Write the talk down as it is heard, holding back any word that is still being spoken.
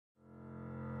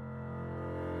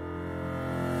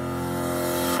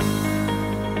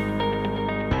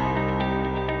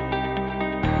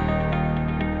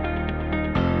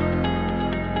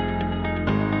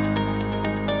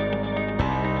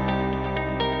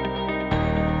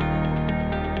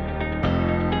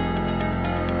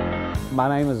My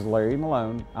name is Larry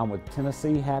Malone. I'm with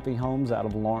Tennessee Happy Homes out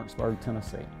of Lawrenceburg,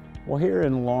 Tennessee. Well, here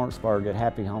in Lawrenceburg at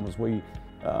Happy Homes, we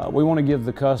want to give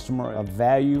the customer a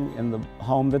value in the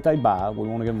home that they buy. We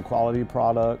want to give them quality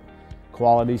product,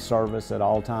 quality service at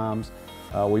all times.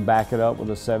 We back it up with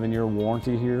a 7-year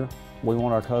warranty here. We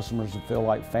want our customers to feel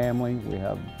like family. We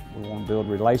want to build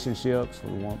relationships.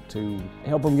 We want to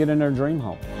help them get in their dream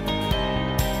home.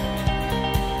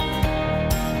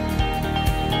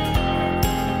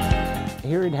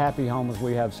 Here at Happy Homes,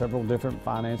 we have several different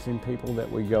financing people that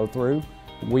we go through.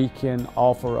 We can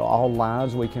offer all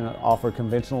lines. We can offer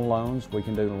conventional loans. We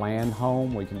can do land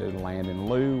home. We can do land in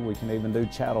lieu. We can even do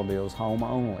chattel deals, home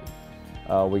only.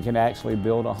 We can actually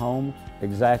build a home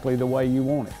exactly the way you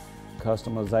want it.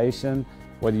 Customization,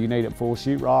 whether you need it full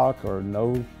sheetrock or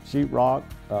no sheetrock,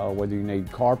 whether you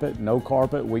need carpet, no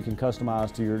carpet, we can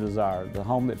customize to your desire. The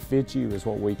home that fits you is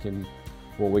what we can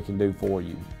do for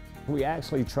you. We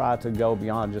actually try to go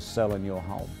beyond just selling you a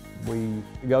home. We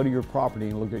go to your property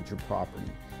and look at your property.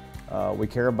 We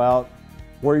care about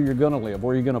where you're going to live,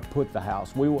 where you're going to put the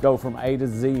house. We will go from A to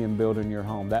Z in building your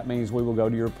home. That means we will go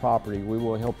to your property. We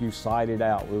will help you site it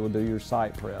out. We will do your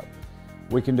site prep.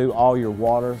 We can do all your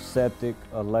water, septic,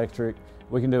 electric.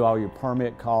 We can do all your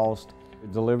permit cost.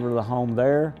 Deliver the home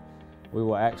there. We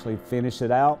will actually finish it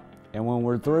out. And when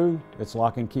we're through, it's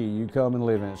lock and key. You come and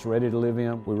live in it. It's ready to live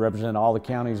in. We represent all the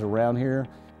counties around here.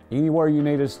 Anywhere you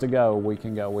need us to go, we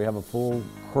can go. We have a full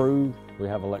crew. We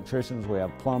have electricians, we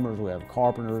have plumbers, we have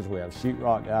carpenters, we have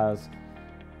sheetrock guys.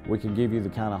 We can give you the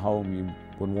kind of home you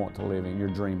would want to live in, your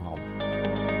dream home.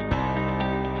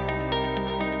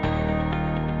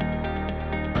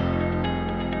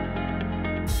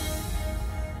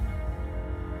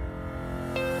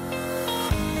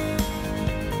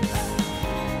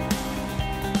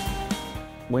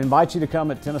 We invite you to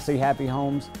come at Tennessee Happy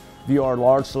Homes, view our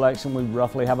large selection. We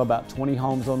roughly have about 20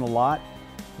 homes on the lot.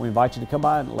 We invite you to come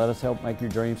by and let us help make your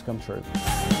dreams come true.